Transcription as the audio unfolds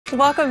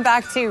Welcome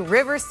back to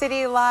River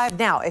City Live.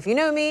 Now, if you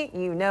know me,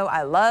 you know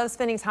I love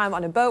spending time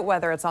on a boat,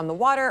 whether it's on the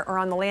water or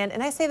on the land.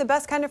 And I say the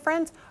best kind of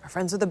friends are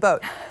friends with a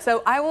boat.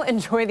 So I will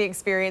enjoy the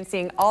experience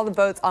seeing all the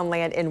boats on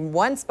land in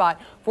one spot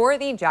for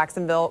the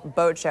Jacksonville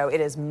Boat Show. It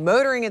is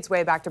motoring its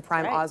way back to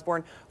Prime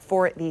Osborne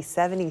for the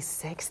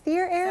 76th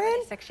year, Erin?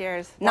 76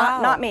 years.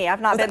 Wow. Not me.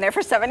 I've not been there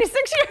for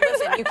 76 years.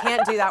 Listen, you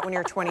can't do that when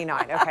you're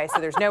 29, okay?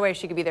 So there's no way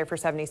she could be there for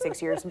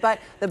 76 years. But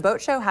the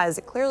boat show has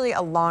clearly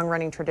a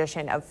long-running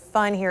tradition of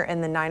fun here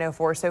in the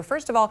 904. So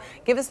first of all,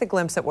 give us a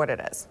glimpse at what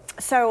it is.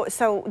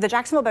 So the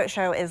Jacksonville Boat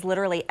Show is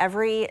literally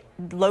every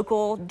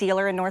local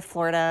dealer in North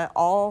Florida,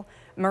 all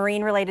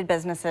marine-related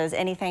businesses,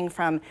 anything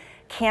from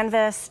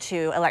canvas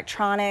to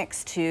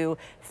electronics to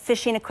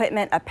fishing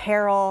equipment,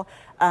 apparel,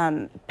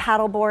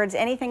 paddle boards,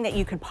 anything that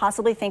you could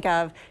possibly think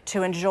of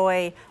to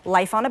enjoy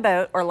life on a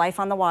boat or life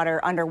on the water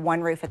under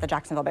one roof at the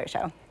Jacksonville Boat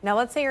Show. Now,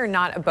 let's say you're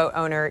not a boat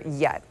owner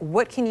yet.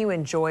 What can you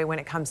enjoy when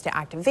it comes to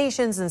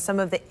activations and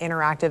some of the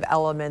interactive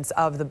elements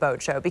of the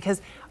boat show?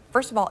 Because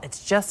first of all,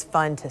 it's just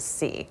fun to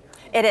see.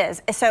 It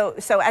is.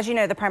 So as you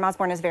know, the Prime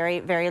Osborne is very,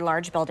 very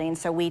large building.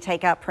 So we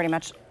take up pretty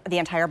much the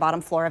entire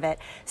bottom floor of it.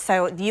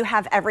 So you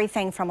have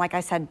everything from, like I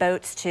said,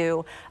 boats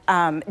to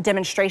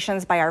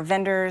demonstrations by our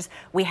vendors.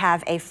 We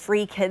have a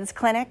free kids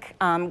clinic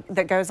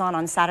that goes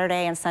on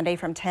Saturday and Sunday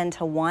from 10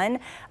 to 1,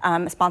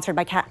 sponsored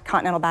by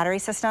Continental Battery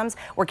Systems,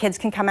 where kids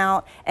can come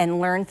out and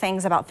learn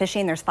things about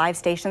fishing. There's 5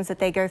 stations that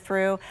they go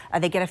through.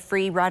 They get a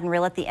free rod and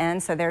reel at the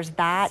end, so there's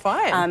that.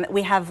 Fun.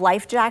 We have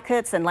life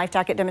jackets and life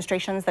jacket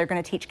demonstrations. They're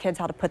going to teach kids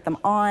how to put them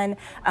on.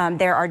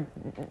 There are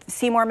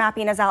Seymour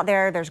mapping is out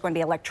there. There's going to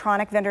be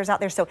electronic vendors out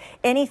there. So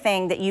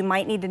anything that you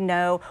might need to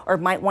know or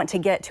might want to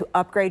get to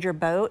upgrade your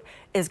boat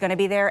is going to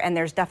be there, and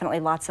there's definitely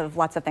lots of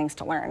things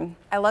to learn.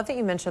 I love that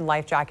you mentioned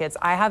life jackets.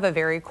 I have a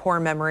very core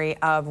memory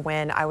of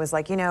when I was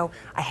like, you know,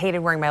 I hated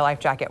wearing my life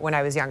jacket when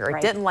I was younger.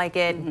 Right. Didn't like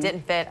it,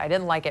 didn't fit, I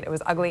didn't like it, it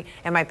was ugly.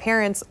 And my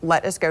parents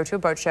let us go to a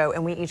boat show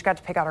and we each got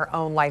to pick out our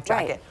own life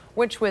jacket.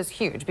 Which was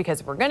huge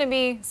because if we're going to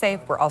be safe,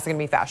 we're also going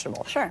to be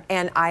fashionable. Sure.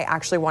 And I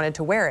actually wanted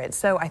to wear it.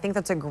 So I think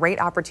that's a great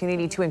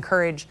opportunity to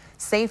encourage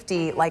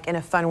safety, like in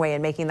a fun way,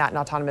 and making that an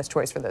autonomous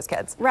choice for those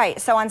kids. Right.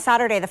 So on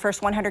Saturday, the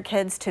first 100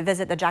 kids to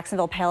visit the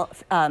Jacksonville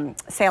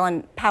Sail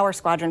and Power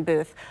Squadron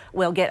booth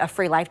will get a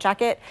free life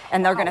jacket,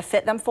 and they're going to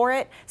fit them for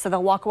it. So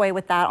they'll walk away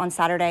with that on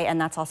Saturday,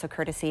 and that's also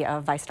courtesy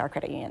of ViStar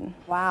Credit Union.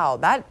 Wow,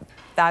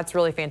 that's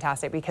really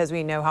fantastic because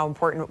we know how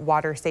important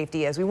water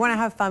safety is. We want to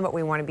have fun, but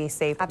we want to be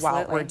safe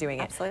while we're doing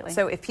it. Absolutely.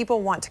 So if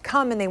people want to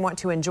come and they want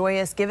to enjoy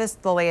us, give us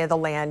the lay of the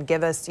land,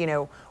 give us, you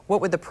know,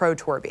 what would the pro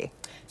tour be?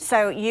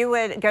 So you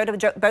would go to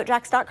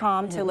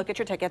boatjacks.com to look at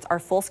your tickets. Our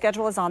full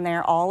schedule is on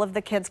there. All of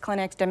the kids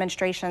clinics,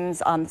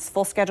 demonstrations,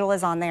 full schedule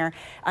is on there.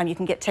 You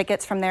can get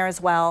tickets from there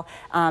as well.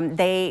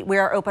 We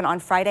are open on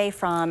Friday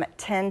from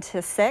 10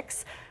 to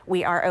 6.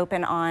 We are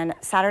open on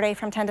Saturday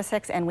from 10 to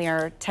 6, and we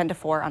are 10 to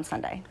 4 on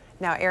Sunday.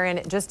 Now,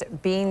 Erin, just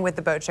being with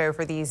the boat show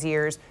for these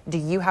years, do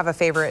you have a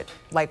favorite,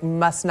 like,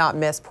 must not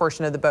miss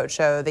portion of the boat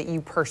show that you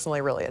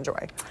personally really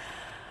enjoy?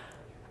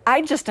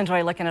 I just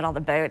enjoy looking at all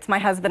the boats. My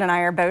husband and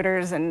I are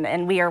boaters,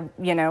 and we are,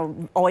 you know,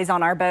 always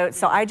on our boat.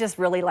 So I just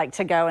really like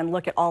to go and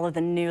look at all of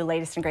the new,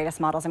 latest and greatest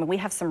models. I mean, we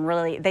have some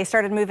they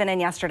started moving in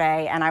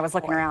yesterday, and I was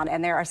looking around,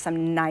 and there are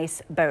some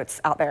nice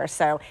boats out there.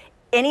 So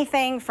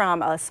anything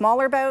from a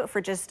smaller boat for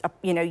just,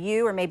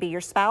 you or maybe your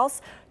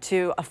spouse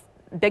to a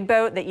big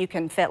boat that you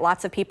can fit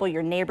lots of people,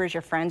 your neighbors,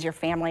 your friends, your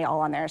family, all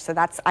on there. So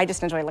I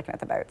just enjoy looking at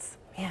the boats.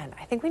 Man,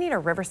 I think we need a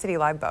River City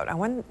Live boat. I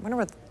wonder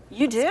what.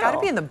 You do. It's got to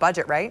be in the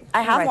budget, right?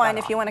 I have one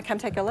if you want to come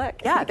take a look.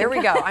 Yeah, there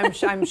we go.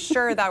 I'm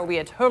sure that would be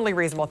a totally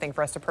reasonable thing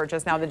for us to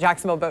purchase. Now, the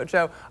Jacksonville Boat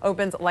Show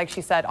opens, like she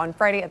said, on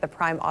Friday at the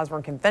Prime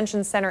Osborne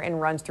Convention Center and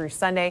runs through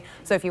Sunday.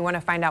 So if you want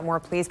to find out more,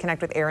 please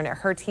connect with Erin at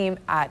her team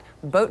at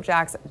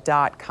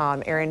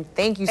boatjacks.com. Erin,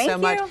 thank you so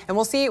much. And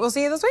we'll see you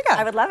this weekend.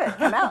 I would love it.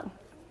 Come out.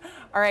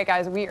 All right,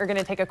 guys, we are going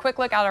to take a quick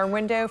look out our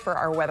window for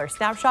our weather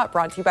snapshot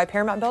brought to you by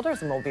Paramount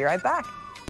Builders, and we'll be right back.